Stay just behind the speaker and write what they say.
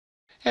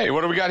Hey,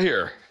 what do we got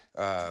here?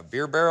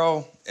 Beer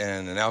barrel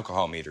and an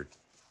alcohol meter.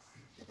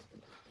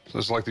 So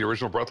this is like the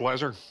original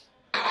breathalyzer?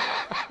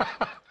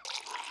 I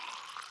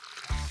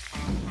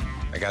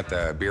got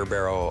the beer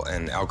barrel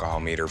and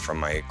alcohol meter from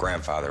my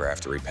grandfather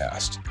after he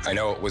passed. I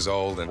know it was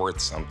old and worth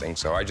something,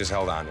 so I just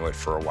held on to it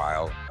for a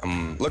while.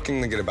 I'm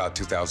looking to get about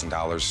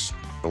 $2,000.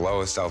 The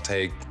lowest I'll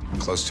take,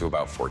 close to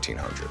about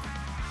 $1,400.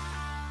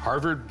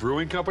 Harvard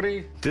Brewing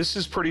Company? This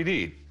is pretty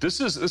neat.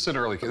 This is an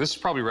early, this is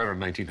probably right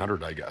around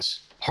 1900, I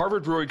guess.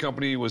 Harvard Brewing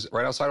Company was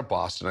right outside of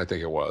Boston, I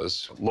think it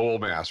was. Lowell,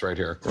 Mass, right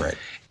here. Right.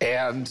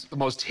 And the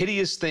most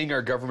hideous thing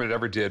our government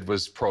ever did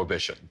was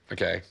prohibition,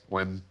 okay?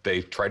 When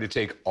they tried to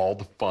take all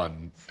the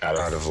fun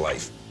out of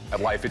life.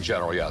 Life in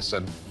general, yes.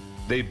 And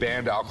they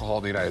banned alcohol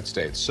in the United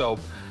States. So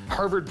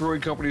Harvard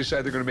Brewing Company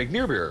decided they're gonna make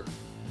near beer,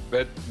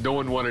 but no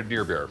one wanted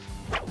near beer.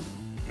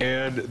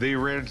 And they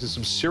ran into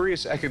some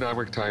serious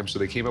economic times, so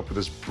they came up with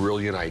this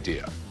brilliant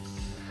idea.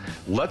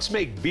 Let's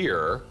make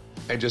beer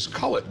and just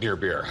call it near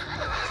beer.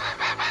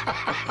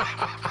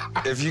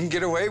 If you can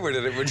get away with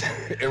it, it would work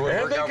out very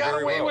well. And they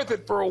got away with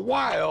it for a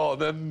while,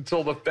 and then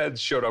until the feds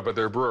showed up at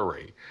their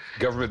brewery.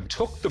 Government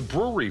took the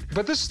brewery,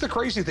 but this is the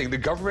crazy thing. The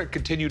government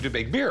continued to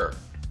make beer,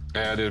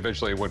 and it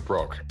eventually went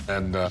broke.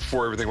 And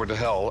before everything went to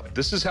hell,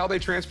 this is how they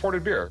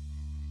transported beer.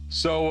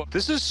 So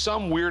this is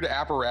some weird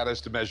apparatus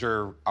to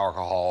measure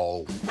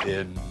alcohol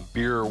in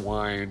beer,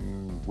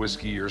 wine,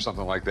 whiskey, or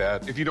something like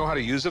that. If you know how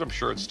to use it, I'm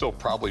sure it still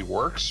probably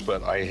works,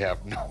 but I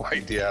have no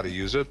idea how to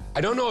use it.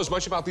 I don't know as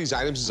much about these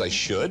items as I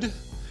should,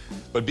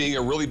 but being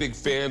a really big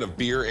fan of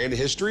beer and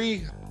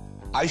history,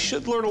 I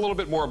should learn a little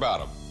bit more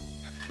about them.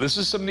 This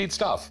is some neat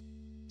stuff.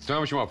 So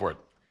how much you want for it?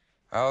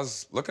 I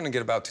was looking to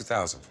get about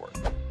 $2,000 for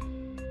it.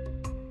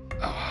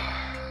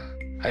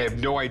 I have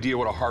no idea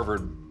what a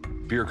Harvard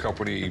Beer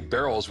Company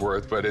barrel's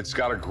worth, but it's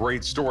got a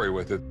great story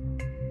with it.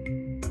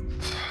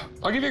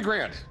 I'll give you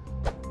 $1,000.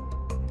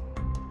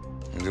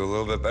 You can do a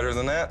little bit better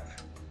than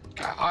that?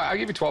 I'll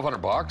give you 1,200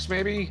 bucks,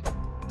 maybe.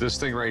 This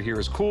thing right here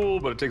is cool,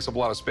 but it takes up a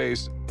lot of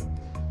space.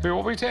 I mean,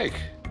 what would we take?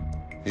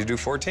 You do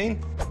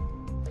 14?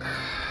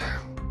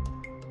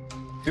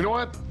 You know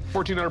what?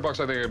 1,400 bucks,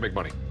 I think I can make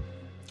money.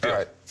 All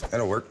right,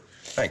 that'll work.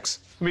 Thanks.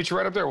 I'll meet you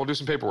right up there. We'll do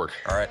some paperwork.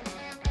 All right.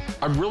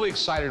 I'm really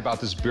excited about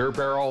this beer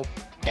barrel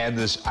and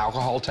this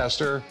alcohol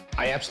tester.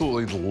 I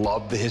absolutely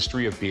love the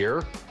history of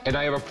beer. And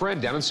I have a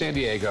friend down in San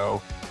Diego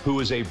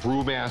who is a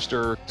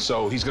brewmaster,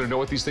 so he's gonna know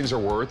what these things are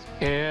worth.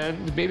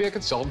 And maybe I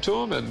could sell them to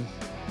him and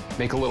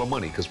make a little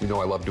money, because we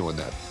know I love doing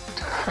that.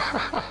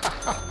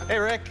 Hey,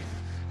 Rick.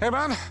 Hey,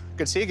 man.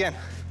 Good to see you again.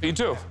 You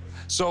too.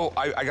 So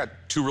I got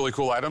two really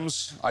cool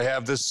items. I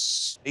have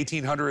this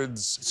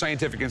 1800s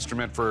scientific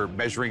instrument for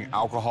measuring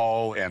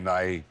alcohol, and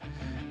I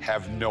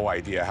have no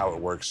idea how it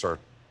works or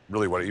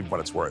really even what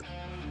it's worth.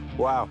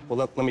 Wow. Well,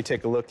 let me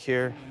take a look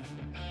here.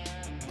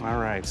 All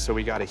right, so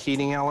we got a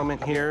heating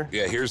element here.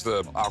 Yeah, here's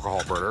the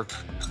alcohol burner.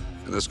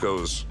 And this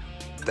goes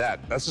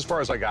that's as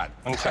far as I got.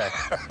 Okay.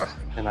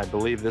 And I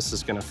believe this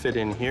is gonna fit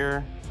in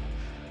here.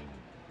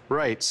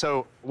 Right,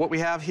 so what we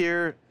have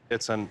here,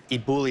 it's an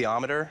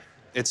ebullimeter.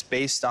 It's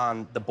based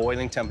on the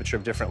boiling temperature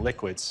of different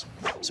liquids.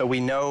 So we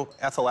know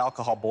ethyl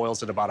alcohol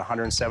boils at about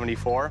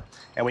 174,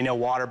 and we know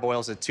water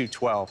boils at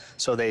 212.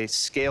 So they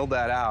scaled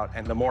that out,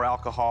 and the more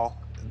alcohol,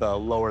 the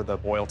lower the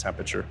boil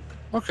temperature.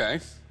 Okay.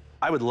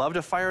 I would love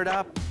to fire it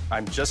up.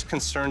 I'm just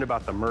concerned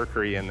about the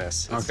mercury in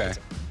this. Okay.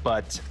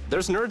 But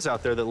there's nerds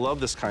out there that love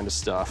this kind of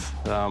stuff.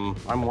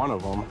 I'm one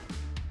of them.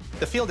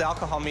 The field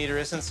alcohol meter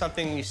isn't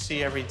something you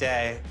see every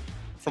day.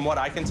 From what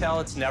I can tell,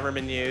 it's never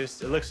been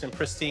used. It looks in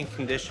pristine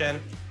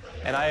condition,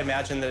 and I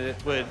imagine that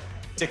it would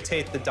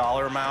dictate the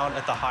dollar amount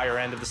at the higher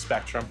end of the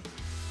spectrum.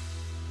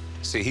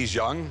 See, he's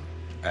young.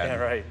 Yeah,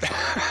 right.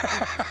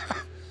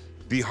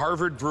 The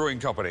Harvard Brewing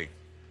Company.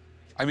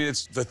 I mean,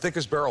 it's the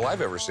thickest barrel I've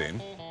ever seen.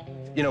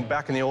 You know,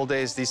 back in the old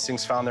days, these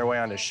things found their way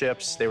onto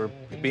ships. They were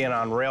being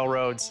on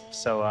railroads,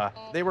 so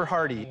they were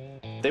hardy.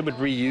 They would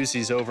reuse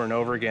these over and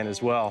over again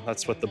as well.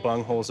 That's what the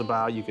bunghole's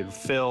about. You could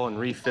fill and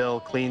refill,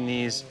 clean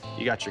these.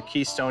 You got your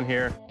keystone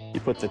here. You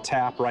put the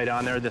tap right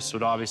on there. This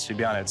would obviously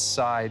be on its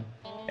side.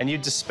 And you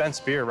dispense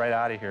beer right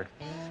out of here.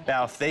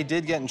 Now, if they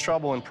did get in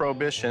trouble in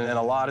Prohibition, and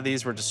a lot of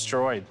these were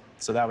destroyed,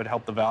 so that would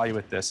help the value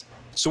with this.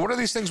 So what are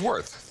these things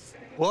worth?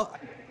 Well,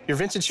 your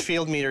vintage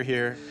field meter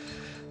here,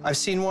 I've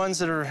seen ones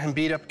that are in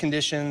beat-up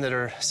condition that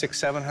are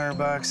 $600,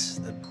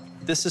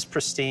 $700. This is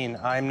pristine.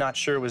 I'm not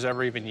sure it was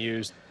ever even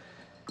used.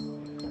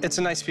 It's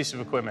a nice piece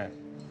of equipment.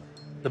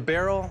 The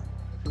barrel,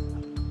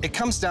 it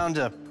comes down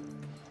to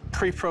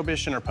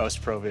pre-prohibition or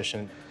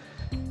post-prohibition.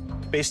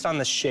 Based on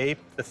the shape,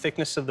 the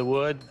thickness of the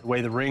wood, the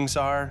way the rings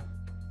are,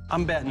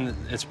 I'm betting that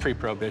it's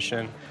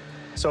pre-prohibition.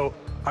 So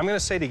I'm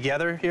gonna say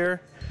together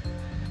here,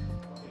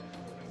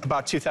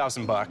 about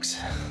 2,000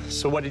 bucks.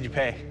 So what did you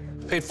pay?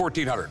 Paid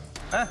 1,400.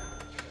 Huh?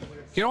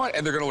 You know what?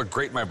 And they're gonna look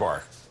great in my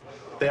bar.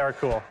 They are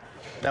cool.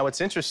 Now what's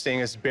interesting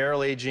is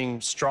barrel aging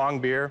strong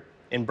beer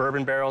in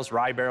bourbon barrels,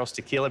 rye barrels,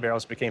 tequila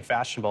barrels became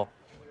fashionable.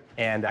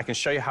 And I can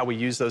show you how we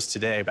use those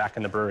today back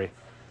in the brewery.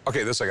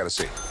 Okay, this I gotta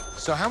see.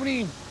 So how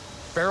many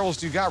barrels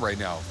do you got right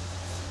now?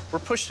 We're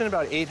pushing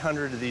about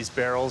 800 of these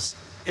barrels.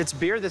 It's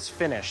beer that's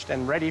finished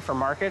and ready for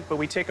market, but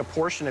we take a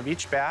portion of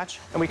each batch,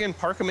 and we can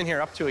park them in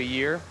here up to a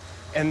year.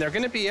 And they're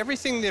going to be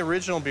everything the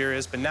original beer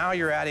is, but now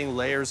you're adding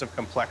layers of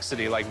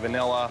complexity like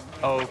vanilla,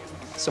 oak,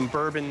 some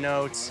bourbon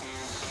notes.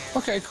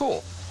 Okay,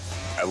 cool.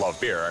 I love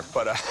beer,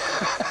 but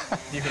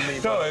You can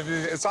leave. no,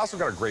 it's also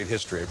got a great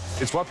history.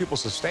 It's what people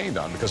sustained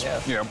on because,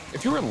 Yeah. you know,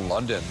 if you were in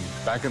London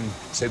back in,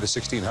 say, the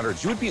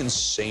 1600s, you would be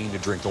insane to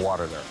drink the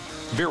water there.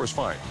 Beer was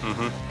fine.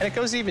 And it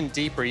goes even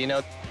deeper. You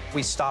know,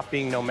 we stopped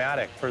being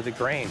nomadic for the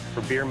grain,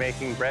 for beer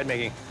making, bread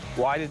making.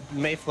 Why did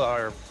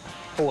Mayflower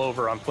pull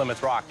over on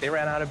Plymouth Rock? They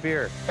ran out of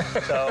beer.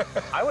 So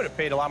I would have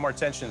paid a lot more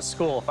attention in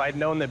school if I'd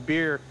known that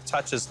beer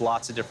touches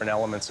lots of different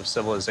elements of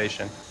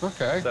civilization.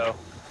 Okay. So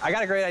I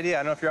got a great idea. I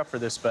don't know if you're up for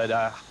this, but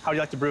how would you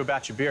like to brew a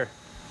batch of beer?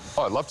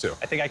 Oh, I'd love to.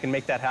 I think I can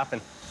make that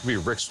happen. Maybe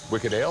Rick's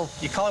Wicked Ale?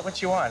 You call it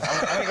what you want.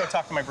 I'm going to go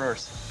talk to my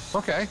brewers.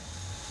 Okay.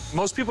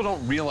 Most people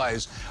don't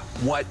realize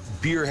what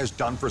beer has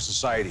done for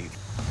society.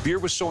 Beer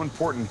was so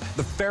important.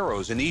 The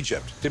pharaohs in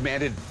Egypt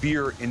demanded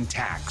beer in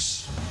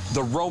tax.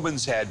 The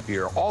Romans had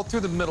beer. All through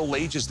the Middle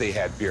Ages, they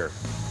had beer.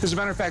 As a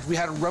matter of fact, we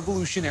had a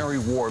Revolutionary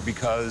War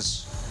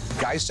because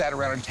guys sat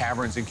around in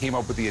taverns and came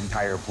up with the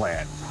entire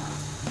plan.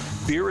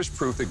 Beer is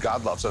proof that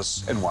God loves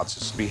us and wants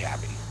us to be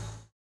happy.